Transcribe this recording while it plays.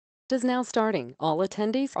is now starting. All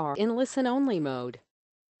attendees are in listen-only mode.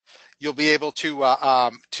 You'll be able to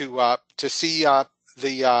see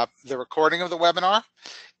the recording of the webinar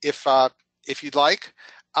if you'd like,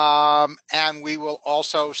 and we will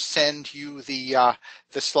also send you the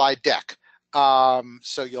slide deck,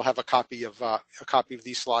 so you'll have a copy of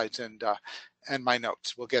these slides and my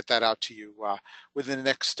notes. We'll get that out to you within the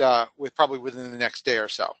next probably within the next day or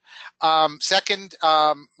so. Second,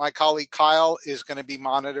 my colleague Kyle is going to be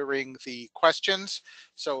monitoring the questions.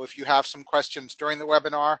 So if you have some questions during the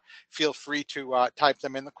webinar, feel free to type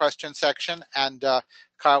them in the question section, and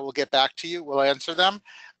Kyle will get back to you. We'll answer them.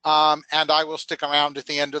 And I will stick around at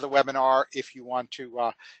the end of the webinar if you want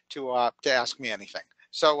to ask me anything.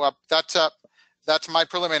 So that's my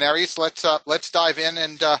preliminaries. Let's dive in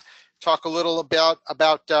and talk a little about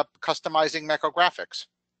customizing Mechographics.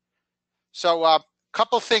 So a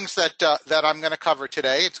couple things that I'm going to cover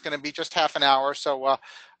today. It's going to be just half an hour, so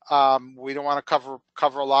we don't want to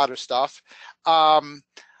cover a lot of stuff.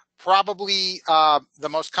 Probably the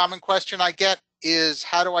most common question I get is,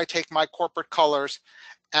 how do I take my corporate colors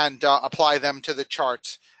and apply them to the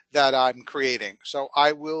charts that I'm creating? So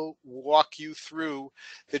I will walk you through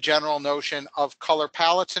the general notion of color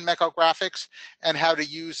palettes in Mechographics and how to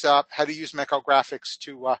use Mechographics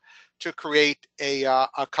to create a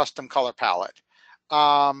custom color palette.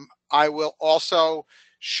 I will also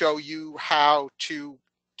show you how to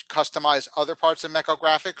customize other parts of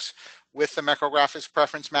Mechographics with the Mechographics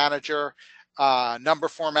Preference Manager, number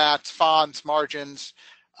formats, fonts, margins,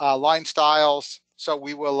 line styles. So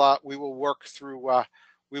we will work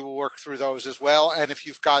through those as well. And if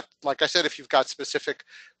you've got, like I said, if you've got specific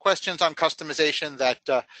questions on customization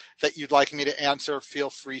that you'd like me to answer, feel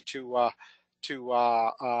free to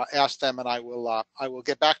ask them, and I will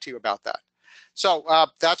get back to you about that. So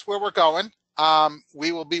that's where we're going.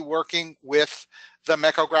 We will be working with the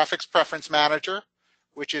Mechographics Preference Manager,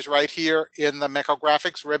 which is right here in the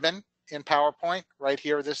Mechographics ribbon in PowerPoint, right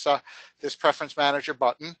here, this Preference Manager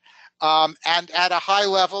button. And at a high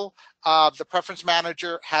level, the Preference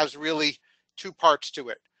Manager has really two parts to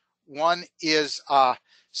it. One is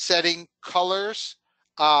setting colors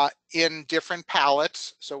in different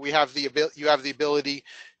palettes. So you have the ability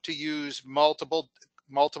to use multiple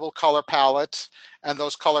color palettes, and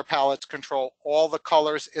those color palettes control all the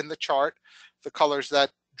colors in the chart, the colors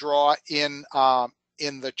that draw in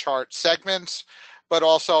the chart segments, but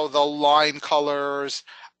also the line colors,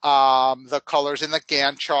 the colors in the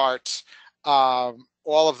Gantt charts.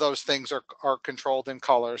 All of those things are controlled in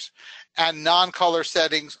colors, and non-color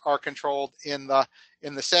settings are controlled in the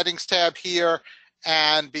settings tab here.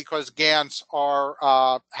 And because Gantts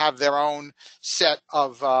have their own set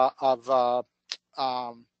of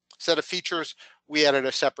features, we added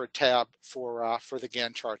a separate tab for the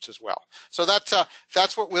Gantt charts as well. So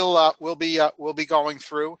that's what we'll be going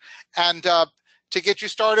through. And to get you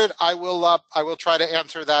started, I will try to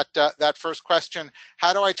answer that first question: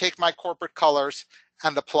 how do I take my corporate colors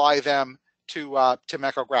and apply them to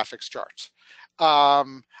Mechographics charts?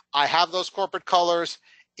 I have those corporate colors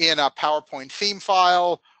in a PowerPoint theme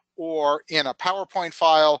file or in a PowerPoint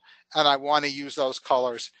file, and I want to use those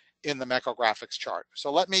colors in the Mechographics chart.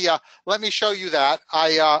 So let me show you that.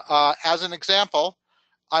 As an example,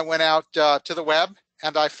 I went out to the web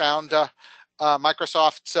and I found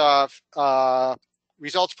Microsoft's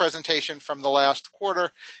results presentation from the last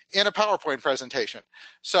quarter in a PowerPoint presentation.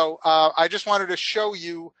 So I just wanted to show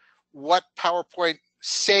you what PowerPoint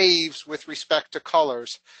saves with respect to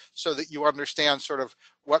colors, so that you understand sort of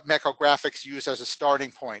what Mechographics use as a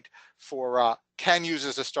starting point for can use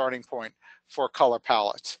as a starting point for color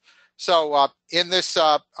palettes. So in this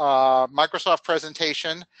Microsoft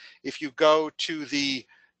presentation, if you go to the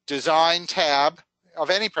Design tab of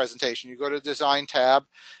any presentation, you go to Design tab,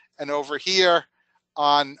 and over here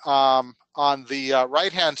on the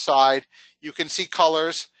right-hand side, you can see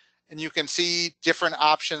colors, and you can see different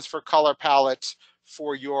options for color palettes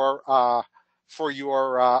for your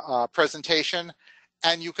presentation.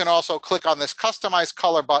 And you can also click on this Customize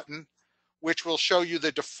Color button, which will show you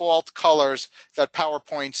the default colors that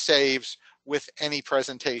PowerPoint saves with any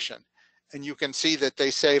presentation. And you can see that they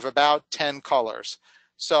save about 10 colors.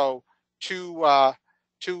 So two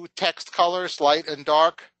text colors, light and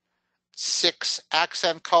dark, 6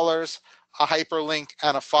 accent colors, a hyperlink,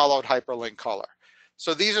 and a followed hyperlink color.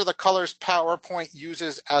 So these are the colors PowerPoint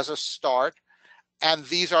uses as a start, and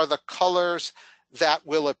these are the colors that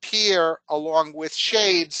will appear along with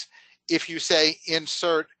shades if you say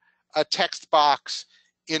insert a text box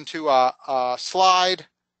into a slide.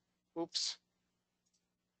 Oops.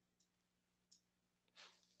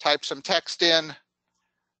 Type some text in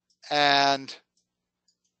and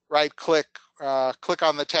right click, click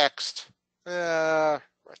on the text,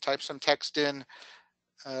 type some text in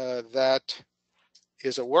that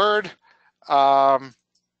is a word, and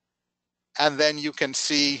then you can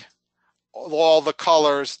see all the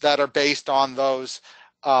colors that are based on those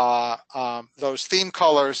theme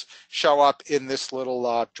colors show up in this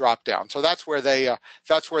little drop down. So that's where they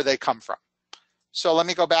come from. So let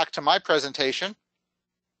me go back to my presentation,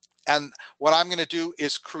 and what I'm going to do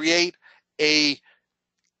is create a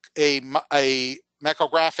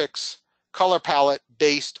MechoGraphics color palette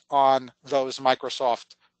based on those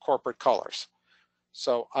Microsoft corporate colors.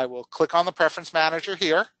 So I will click on the Preference Manager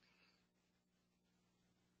here,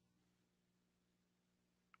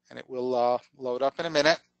 and it will load up in a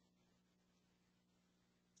minute.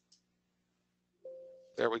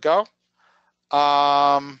 There we go.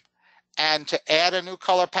 And to add a new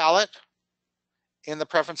color palette in the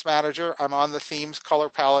Preference Manager, I'm on the Themes Color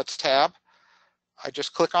Palettes tab. I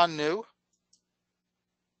just click on New.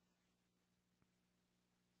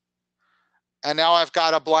 And now I've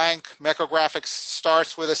got a blank. MechoGraphics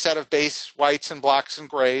starts with a set of base whites and blacks and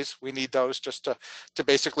grays. We need those just to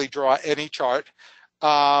basically draw any chart.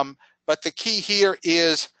 But the key here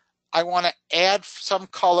is I want to add some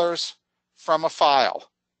colors from a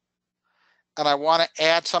file. And I want to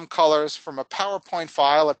add some colors from a PowerPoint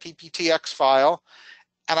file, a PPTX file.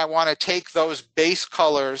 And I want to take those base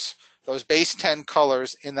colors, those base 10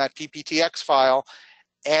 colors in that PPTX file,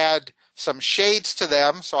 add some shades to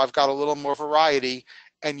them, so I've got a little more variety,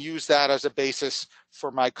 and use that as a basis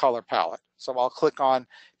for my color palette. So I'll click on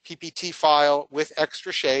PPT file with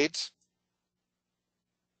extra shades.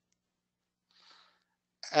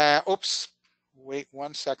 Oops, wait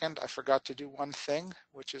 1 second. I forgot to do one thing,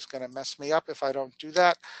 which is going to mess me up if I don't do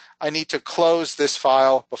that. I need to close this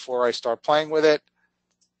file before I start playing with it.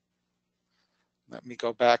 Let me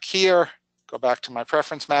go back here, go back to my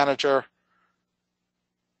Preference Manager.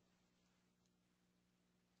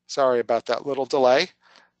 Sorry about that little delay.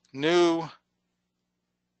 New,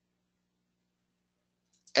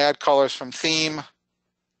 add colors from theme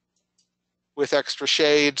with extra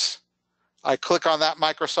shades. I click on that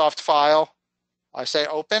Microsoft file. I say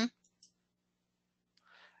open.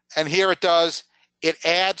 And here it does. It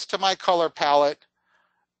adds to my color palette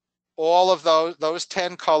all of those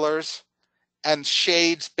 10 colors and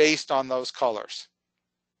shades based on those colors.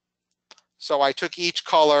 So I took each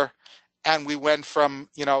color and we went from,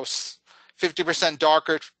 50%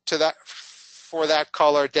 darker to that for that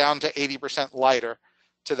color down to 80% lighter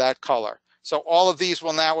to that color. So all of these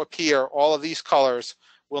will now appear, all of these colors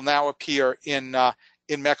will now appear in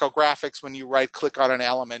MechoGraphics when you right click on an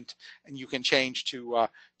element, and you can change to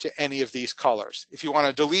any of these colors. If you want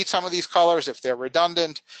to delete some of these colors, if they're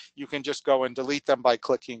redundant, you can just go and delete them by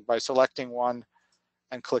selecting one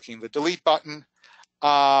and clicking the delete button.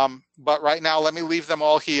 But right now, let me leave them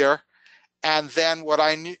all here. And then what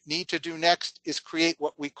I need to do next is create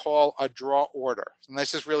what we call a draw order. And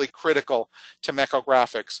this is really critical to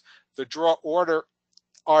MechoGraphics. The draw order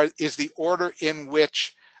is the order in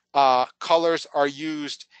which colors are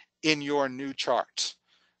used in your new charts.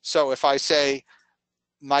 So if I say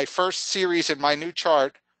my first series in my new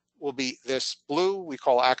chart will be this blue, we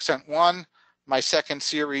call accent 1. My second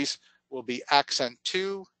series will be accent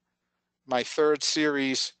 2. My third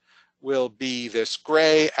series will be this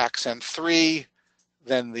gray, accent 3,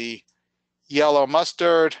 then the yellow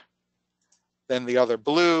mustard, then the other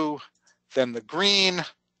blue, then the green.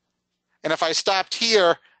 And if I stopped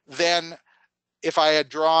here, then if I had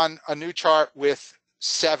drawn a new chart with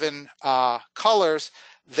 7 colors,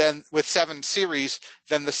 then with 7 series,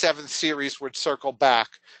 then the 7th series would circle back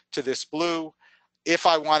to this blue. If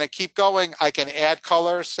I want to keep going, I can add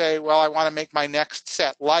colors, say, well, I want to make my next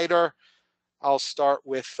set lighter. I'll start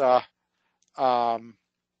with the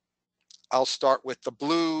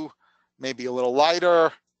blue, maybe a little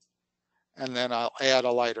lighter, and then I'll add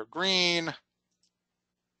a lighter green.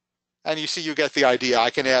 And you see, you get the idea.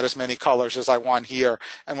 I can add as many colors as I want here.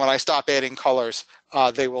 And when I stop adding colors,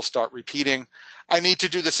 they will start repeating. I need to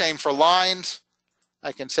do the same for lines.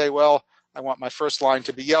 I can say, well, I want my first line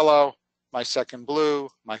to be yellow, my second blue,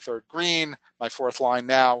 my third green, my fourth line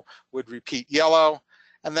now would repeat yellow.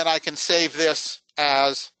 And then I can save this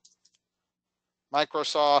as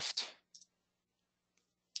Microsoft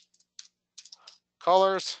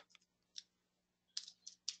Colors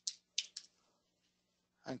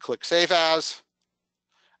and click Save As.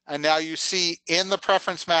 And now you see in the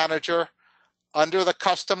Preference Manager, under the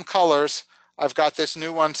Custom Colors, I've got this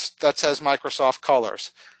new one that says Microsoft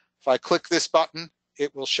Colors. If I click this button,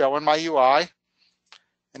 it will show in my UI.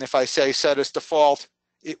 And if I say Set as Default,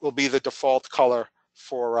 it will be the default color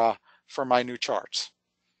for my new charts.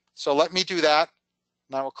 So let me do that.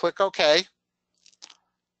 And I will click OK.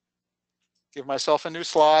 Give myself a new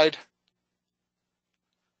slide.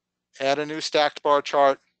 Add a new stacked bar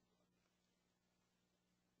chart.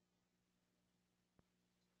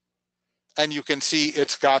 And you can see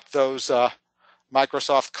it's got those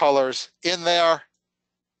Microsoft colors in there.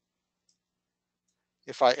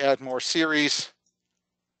 If I add more series,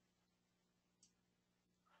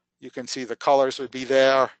 you can see the colors would be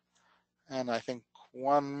there. And I think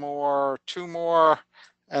one more, two more,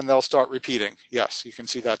 and they'll start repeating. Yes, you can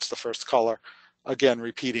see that's the first color. Again,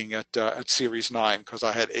 repeating at series 9 because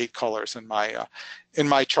I had 8 colors in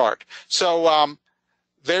my chart. So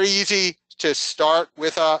very easy to start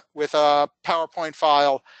with a PowerPoint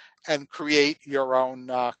file and create your own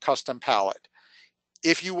custom palette.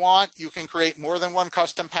 If you want, you can create more than one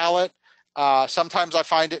custom palette. Sometimes I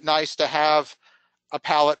find it nice to have a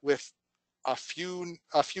palette with a few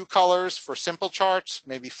colors for simple charts,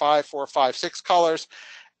 maybe 5, 4, 5, 6 colors,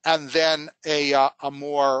 and then a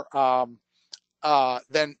more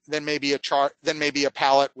then maybe a chart, then maybe a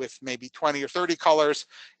palette with maybe 20 or 30 colors.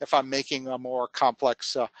 If I'm making a more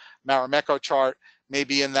complex Marimekko chart,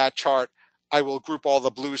 maybe in that chart I will group all the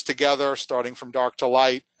blues together, starting from dark to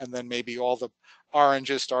light, and then maybe all the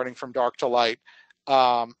oranges starting from dark to light.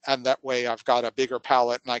 And that way I've got a bigger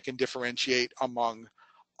palette and I can differentiate among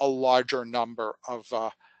a larger number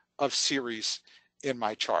of series in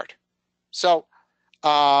my chart. So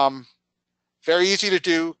very easy to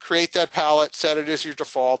do. Create that palette, set it as your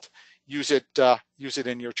default, use it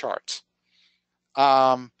in your charts.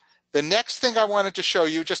 The next thing I wanted to show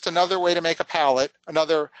you, just another way to make a palette,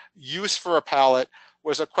 another use for a palette,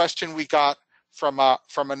 was a question we got from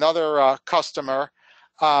another customer.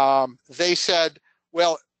 They said,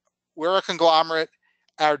 well, we're a conglomerate.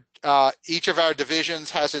 Each of our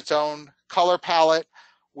divisions has its own color palette.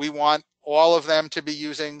 We want all of them to be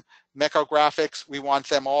using Mekko Graphics. We want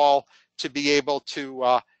them all to be able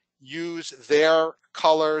to use their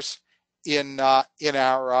colors in our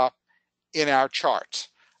charts.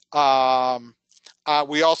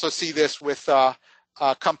 We also see this with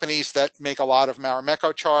companies that make a lot of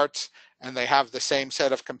Marimekko charts, and they have the same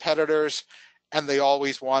set of competitors, and they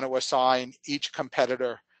always want to assign each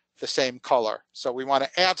competitor the same color. So we want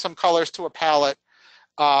to add some colors to a palette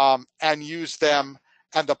and use them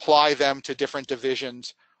and apply them to different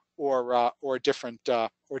divisions or different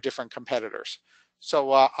competitors.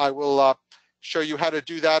 So I will show you how to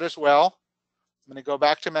do that as well. I'm going to go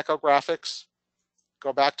back to Mekko Graphics,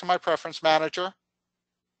 go back to my preference manager,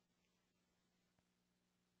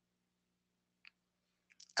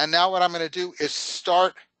 and now what I'm going to do is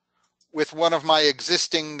start with one of my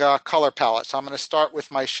existing color palettes. I'm going to start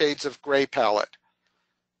with my Shades of Gray palette.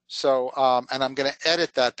 So and I'm going to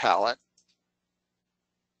edit that palette.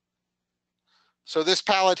 So this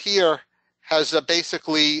palette here has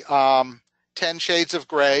basically 10 shades of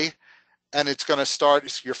gray, and it's going to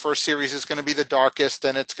start, your first series is going to be the darkest,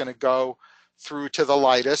 and it's going to go through to the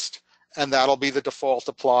lightest, and that'll be the default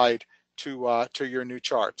applied to your new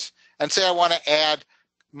charts. And say I want to add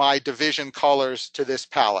my division colors to this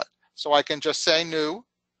palette. So I can just say new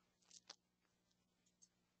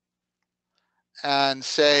and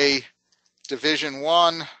say division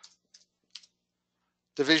 1.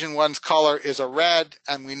 Division 1's color is a red,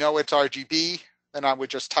 and we know it's RGB, then I would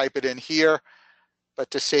just type it in here.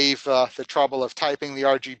 But to save the trouble of typing the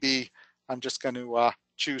RGB, I'm just going to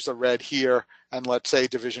choose a red here, and let's say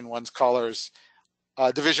Division 1's color is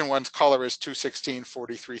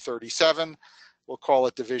 216:43:37. We'll call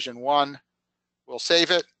it Division 1. We'll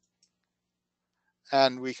save it,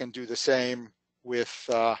 and we can do the same with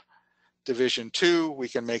Division 2. We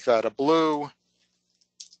can make that a blue,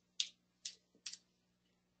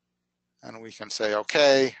 and we can say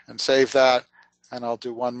OK and save that. And I'll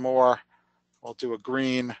do one more. I'll do a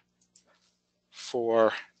green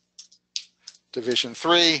for Division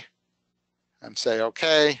 3 and say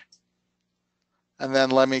OK. And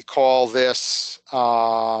then let me call this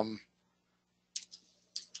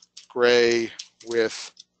gray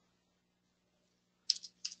with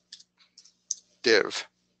div,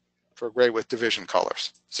 for gray with division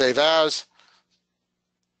colors. Save as.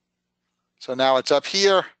 So now it's up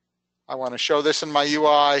here. I want to show this in my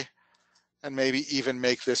UI and maybe even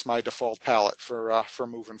make this my default palette for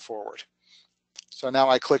moving forward. So now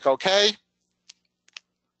I click OK.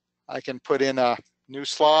 I can put in a new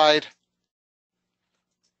slide,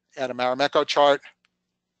 add a Marimekko chart.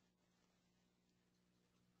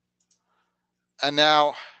 And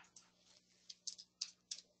now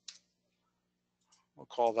we'll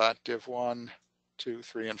call that div 1, 2,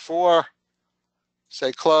 3, and 4.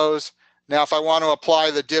 Say close. Now if I want to apply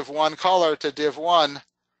the div 1 color to div 1,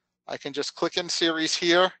 I can just click in series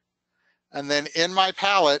here, and then in my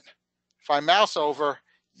palette, if I mouse over,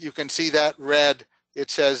 you can see that red, it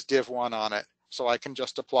says div 1 on it. So I can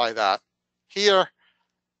just apply that here,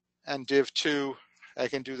 and div 2, I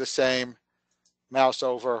can do the same, mouse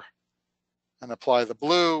over and apply the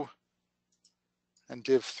blue, and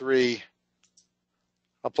div 3,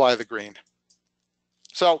 apply the green.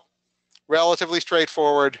 So relatively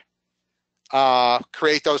straightforward.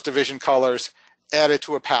 Create those division colors, add it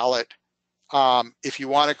to a palette. If you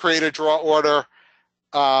want to create a draw order,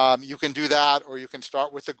 you can do that, or you can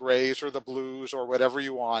start with the grays or the blues or whatever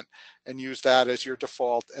you want and use that as your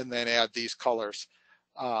default, and then add these colors.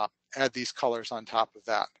 Add these colors on top of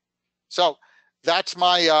that. So that's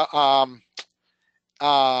my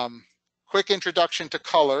quick introduction to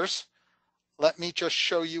colors. Let me just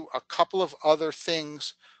show you a couple of other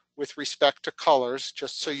things with respect to colors,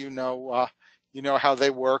 just so you know how they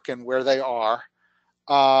work and where they are.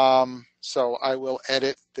 So I will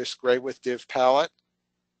edit this gray with div palette.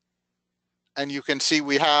 And you can see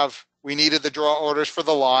we needed the draw orders for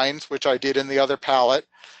the lines, which I did in the other palette.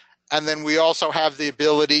 And then we also have the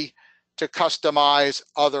ability to customize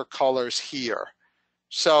other colors here.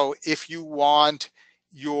 So if you want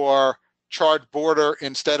your chart border,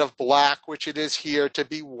 instead of black, which it is here, to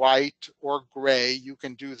be white or gray, you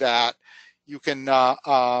can do that. You can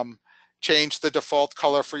change the default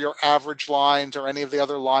color for your average lines or any of the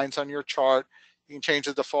other lines on your chart. You can change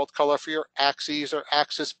the default color for your axes or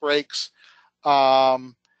axis breaks.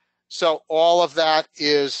 So all of that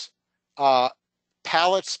is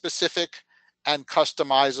palette specific and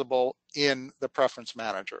customizable in the Preference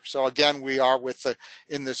Manager. So again, we are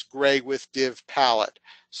in this gray with div palette.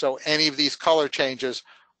 So any of these color changes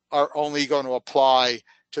are only going to apply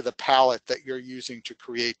to the palette that you're using to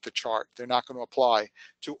create the chart. They're not going to apply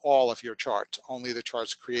to all of your charts, only the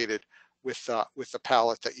charts created with the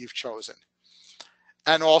palette that you've chosen.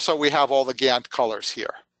 And also we have all the Gantt colors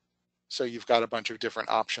here. So you've got a bunch of different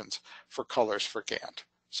options for colors for Gantt.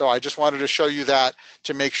 So I just wanted to show you that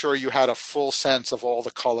to make sure you had a full sense of all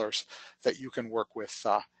the colors that you can work with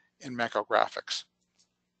in Meko Graphics.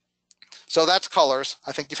 So that's colors.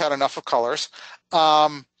 I think you've had enough of colors.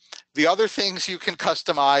 The other things you can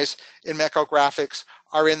customize in Meko Graphics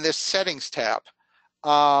are in this settings tab.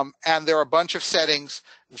 And there are a bunch of settings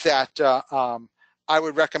that I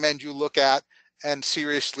would recommend you look at and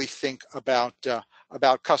seriously think about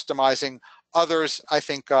customizing. Others, I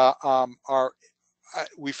think,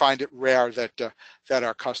 we find it rare that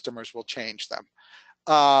our customers will change them.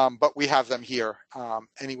 But we have them here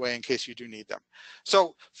anyway in case you do need them.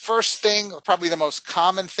 So first thing, probably the most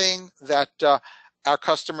common thing that our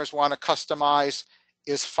customers want to customize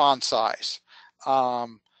is font size.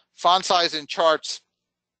 Font size in charts,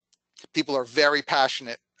 people are very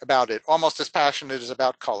passionate about it, almost as passionate as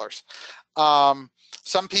about colors.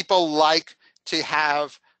 Some people like to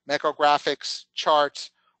have Meko Graphics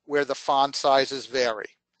charts where the font sizes vary.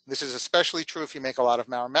 This is especially true if you make a lot of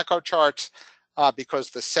Marimekko charts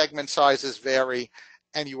because the segment sizes vary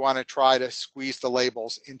and you want to try to squeeze the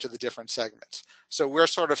labels into the different segments. So we're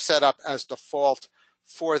sort of set up as default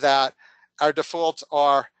for that. Our defaults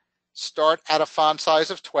are start at a font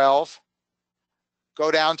size of 12,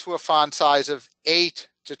 go down to a font size of 8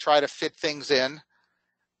 to try to fit things in,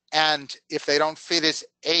 and if they don't fit as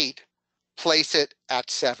 8, place it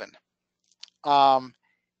at 7.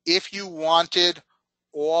 If you wanted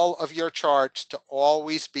all of your charts to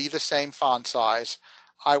always be the same font size,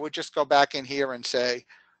 I would just go back in here and say,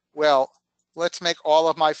 well, let's make all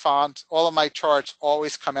of my charts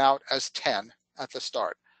always come out as 10 at the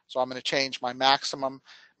start. So I'm going to change my maximum,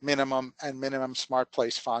 minimum, and minimum Smart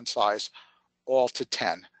Place font size all to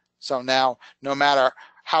 10. So now, no matter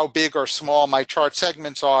how big or small my chart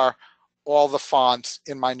segments are, all the fonts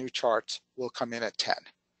in my new charts will come in at 10.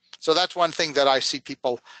 So that's one thing that I see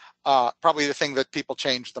people, probably the thing that people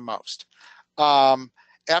change the most.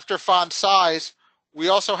 After font size, we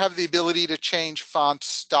also have the ability to change font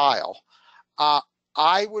style.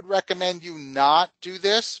 I would recommend you not do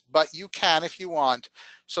this, but you can if you want.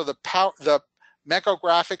 So the Meko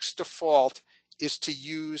Graphics default is to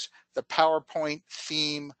use the PowerPoint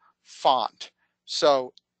theme font.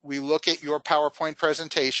 So we look at your PowerPoint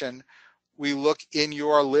presentation, we look in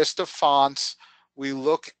your list of fonts, we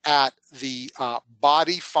look at the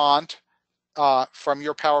body font from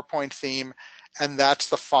your PowerPoint theme, and that's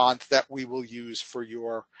the font that we will use for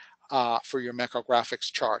your Meko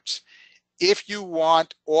Graphics charts. If you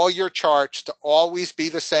want all your charts to always be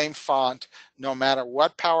the same font, no matter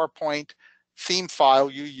what PowerPoint theme file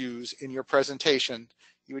you use in your presentation,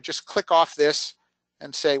 you would just click off this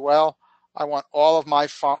and say, well, I want all of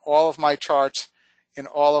my charts in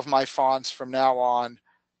all of my fonts from now on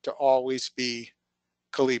to always be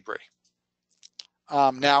Calibri.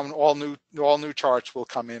 Now all new charts will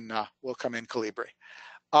come in Calibri.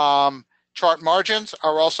 Chart margins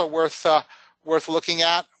are also worth looking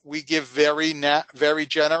at. We give very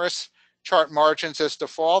generous chart margins as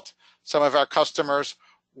default. Some of our customers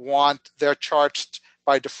want their charts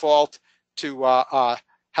by default to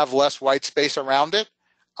have less white space around it.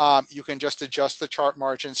 You can just adjust the chart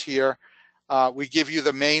margins here. We give you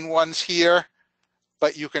the main ones here,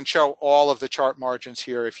 but you can show all of the chart margins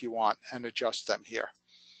here if you want and adjust them here.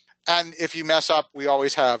 And if you mess up, we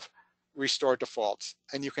always have restore defaults,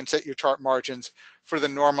 and you can set your chart margins for the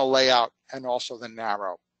normal layout and also the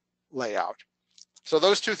narrow layout. So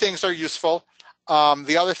those two things are useful.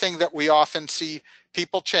 The other thing that we often see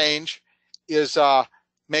people change is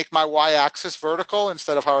make my y-axis vertical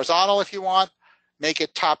instead of horizontal if you want. Make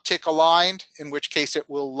it top tick aligned, in which case it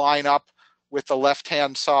will line up with the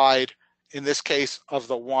left-hand side, in this case of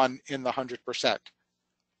the one in the 100%.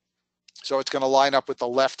 So it's going to line up with the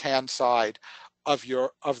left-hand side of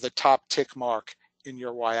the top tick mark in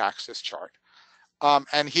your y-axis chart.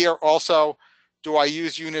 And here also, do I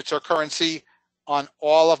use units or currency on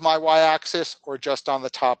all of my y-axis or just on the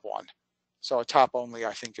top one? So a top only,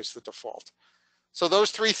 I think, is the default. So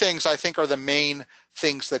those three things, I think, are the main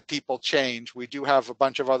things that people change. We do have a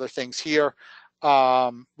bunch of other things here,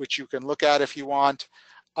 which you can look at if you want.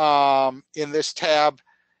 In this tab,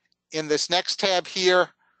 in this next tab here,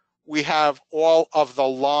 we have all of the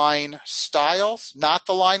line styles, not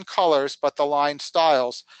the line colors, but the line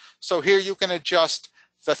styles. So here you can adjust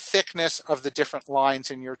the thickness of the different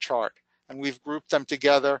lines in your chart, and we've grouped them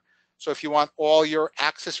together. So if you want all your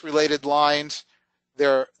axis related lines,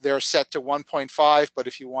 they're set to 1.5, but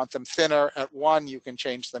if you want them thinner at 1, you can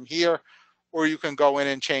change them here, or you can go in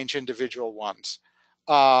and change individual ones.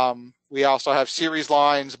 We also have series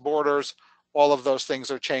lines, borders. All of those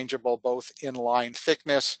things are changeable both in line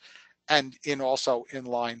thickness and also in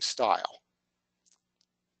line style.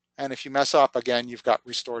 And if you mess up, again, you've got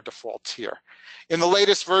restore defaults here. In the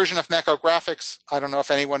latest version of Meko Graphics, I don't know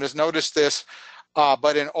if anyone has noticed this,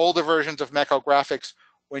 but in older versions of Meko Graphics,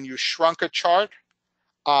 when you shrunk a chart,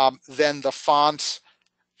 then the fonts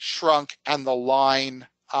shrunk and the line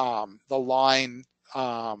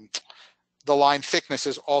thickness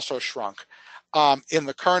is also shrunk. In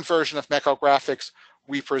the current version of Meko Graphics,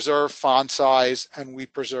 we preserve font size and we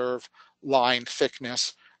preserve line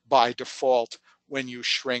thickness by default when you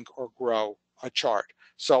shrink or grow a chart.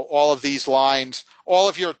 So all of these lines, all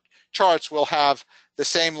of your charts will have the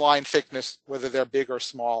same line thickness, whether they're big or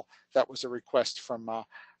small. That was a request from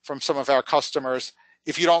some of our customers.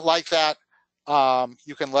 If you don't like that,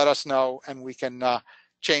 you can let us know and we can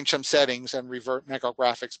change some settings and revert Meko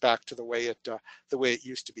Graphics back to the way it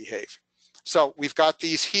used to behave. So we've got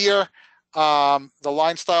these here, the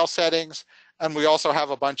line style settings, and we also have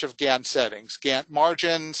a bunch of Gantt settings, Gantt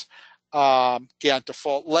margins, Gantt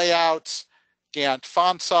default layouts, Gantt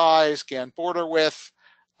font size, Gantt border width,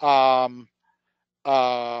 what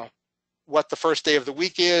the first day of the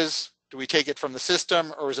week is. Do we take it from the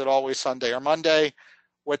system or is it always Sunday or Monday?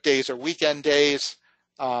 What days are weekend days,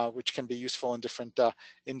 which can be useful in different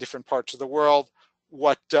parts of the world.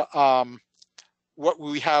 What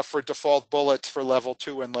we have for default bullets for level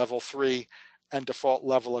 2 and level 3 and default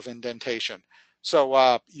level of indentation.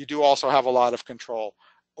 So you do also have a lot of control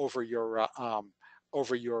over your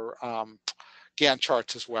Gantt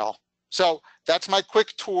charts as well. So that's my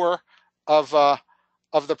quick tour of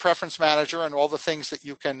the Preference Manager and all the things that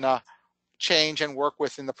you can change and work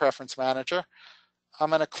with in the Preference Manager. I'm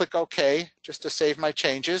going to click OK just to save my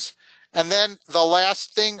changes. And then the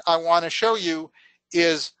last thing I want to show you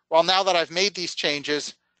is, well, now that I've made these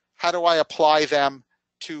changes, how do I apply them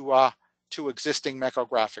to existing Meko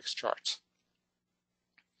Graphics charts?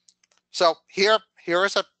 So here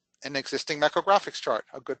is an existing Meko Graphics chart,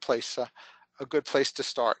 a good place to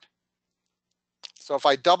start. So if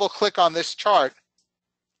I double click on this chart,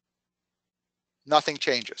 nothing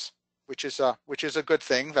changes, which is a good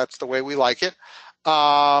thing. That's the way we like it.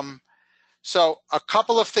 So a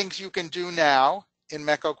couple of things you can do now in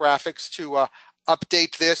Meko Graphics to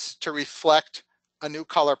update this to reflect a new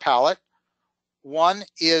color palette. One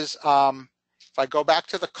is, if I go back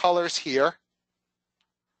to the colors here,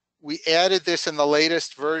 we added this in the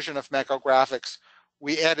latest version of Meko Graphics.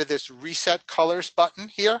 We added this Reset Colors button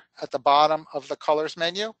here at the bottom of the Colors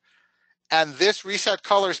menu. And this Reset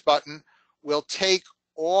Colors button will take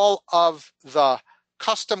all of the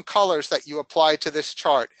custom colors that you apply to this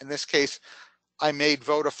chart. In this case, I made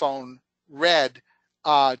Vodafone red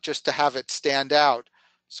just to have it stand out.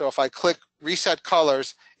 So if I click Reset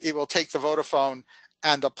Colors, it will take the Vodafone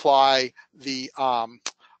and apply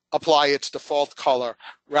its default color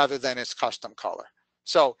rather than its custom color.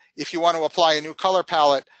 So if you want to apply a new color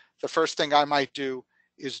palette, the first thing I might do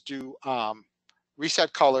is do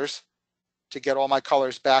reset colors to get all my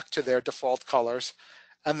colors back to their default colors.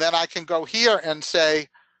 And then I can go here and say,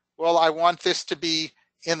 well, I want this to be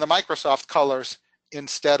in the Microsoft colors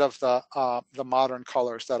instead of the modern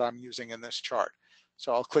colors that I'm using in this chart.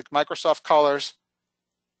 So I'll click Microsoft colors,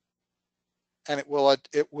 and it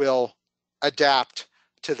will adapt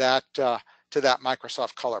to that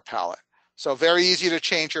Microsoft color palette. So very easy to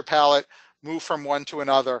change your palette, move from one to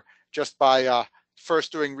another just by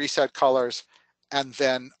first doing reset colors and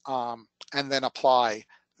then apply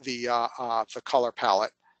the color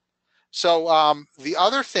palette. So the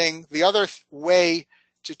other way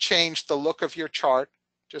to change the look of your chart,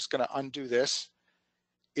 just going to undo this,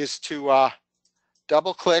 is to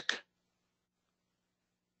double click.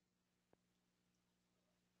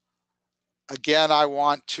 Again, I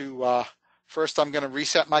want to, first I'm going to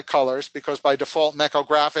reset my colors because by default Meco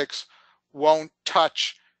Graphics won't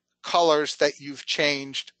touch colors that you've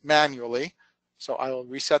changed manually. So I will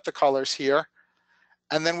reset the colors here.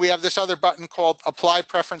 And then we have this other button called Apply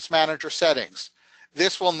Preference Manager Settings.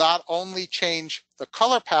 This will not only change the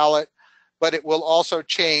color palette, but it will also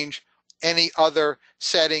change any other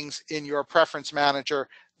settings in your preference manager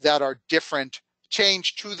that are different,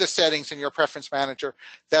 change to the settings in your preference manager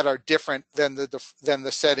that are different than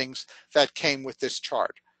the settings that came with this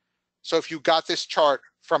chart. So if you got this chart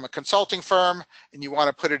from a consulting firm and you want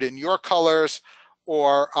to put it in your colors,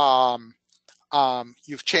 or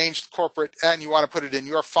you've changed corporate and you want to put it in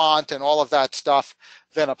your font and all of that stuff,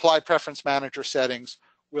 then Apply Preference Manager Settings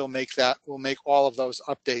will make all of those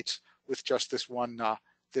updates with just this one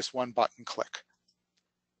button click.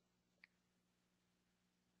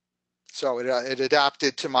 So it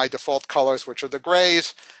adapted to my default colors, which are the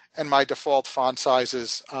grays, and my default font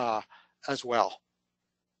sizes as well.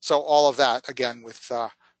 So all of that again with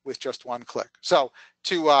just one click. So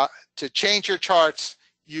to change your charts,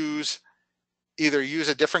 either use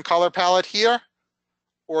a different color palette here,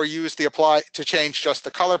 or use the apply to change just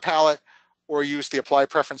the color palette, or use the Apply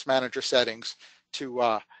Preference Manager Settings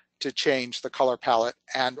to change the color palette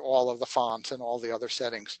and all of the fonts and all the other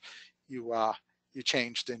settings you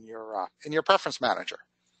changed in your preference manager.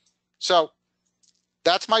 So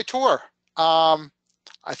that's my tour. I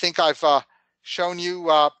think I've shown you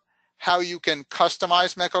how you can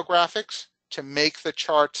customize Meco Graphics to make the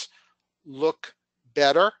charts look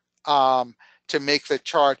better, to make the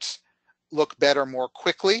charts look better more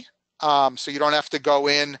quickly. So you don't have to go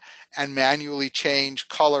in and manually change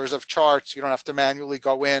colors of charts. You don't have to manually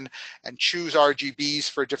go in and choose RGBs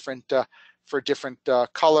for different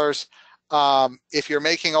colors. If you're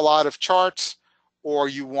making a lot of charts or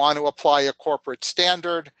you want to apply a corporate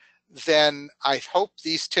standard, then I hope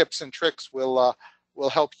these tips and tricks will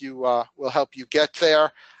help you get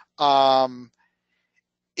there.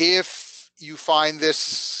 If you find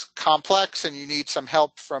this complex and you need some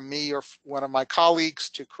help from me or one of my colleagues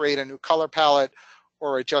to create a new color palette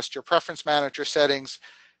or adjust your preference manager settings,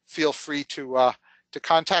 feel free to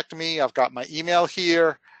contact me. I've got my email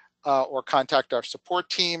here, or contact our support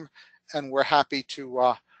team, and we're happy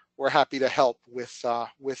to help with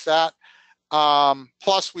that.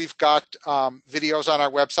 Plus, we've got videos on our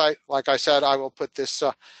website. Like I said, I will put this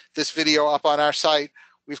video up on our site.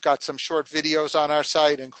 We've got some short videos on our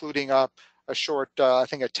site, including a short, I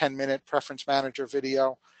think a 10-minute preference manager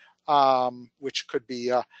video, which could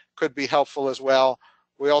be helpful as well.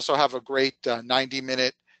 We also have a great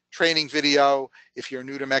 90-minute training video if you're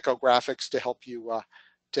new to Meco Graphics to help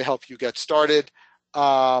you get started.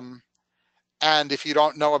 And if you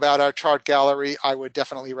don't know about our chart gallery, I would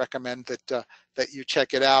definitely recommend that you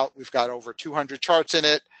check it out. We've got over 200 charts in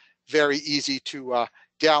it. Very easy to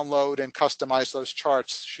download and customize those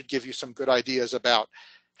charts. Should give you some good ideas about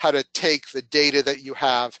how to take the data that you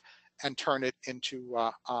have and turn it into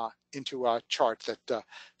a chart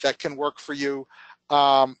that can work for you.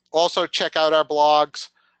 Also, check out our blogs.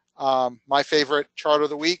 My favorite chart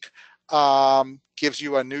of the week gives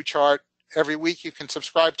you a new chart every week. You can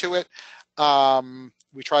subscribe to it.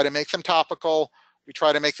 We try to make them topical. We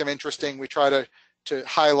try to make them interesting. We try to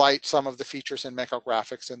highlight some of the features in Meco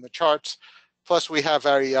Graphics in the charts. Plus, we have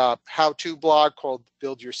a how-to blog called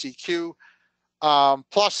Build Your CQ.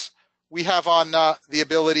 Plus, we have on the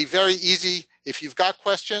ability, very easy, if you've got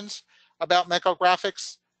questions about Meco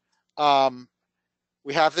Graphics,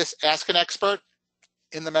 we have this Ask an Expert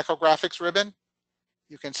in the Meco Graphics ribbon.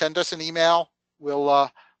 You can send us an email. We'll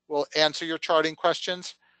answer your charting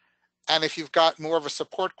questions. And if you've got more of a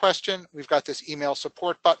support question, we've got this email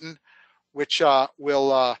support button which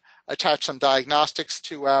will attach some diagnostics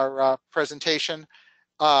to our presentation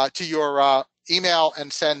to your email,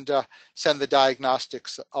 and send the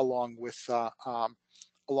diagnostics along with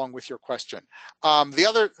your question.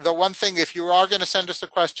 The one thing, if you are going to send us a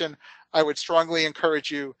question, I would strongly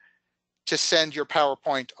encourage you to send your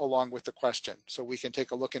PowerPoint along with the question, so we can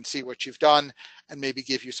take a look and see what you've done and maybe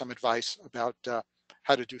give you some advice about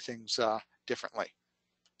how to do things differently.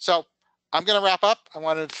 So I'm going to wrap up. I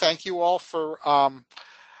wanted to thank you all for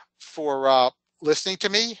listening to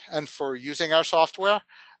me and for using our software.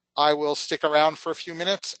 I will stick around for a few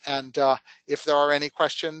minutes, and if there are any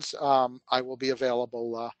questions, I will be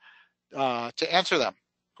available to answer them.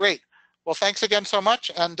 Great. Well, thanks again so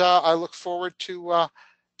much, and I look forward to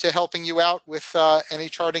helping you out with any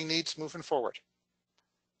charting needs moving forward.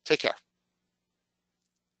 Take care.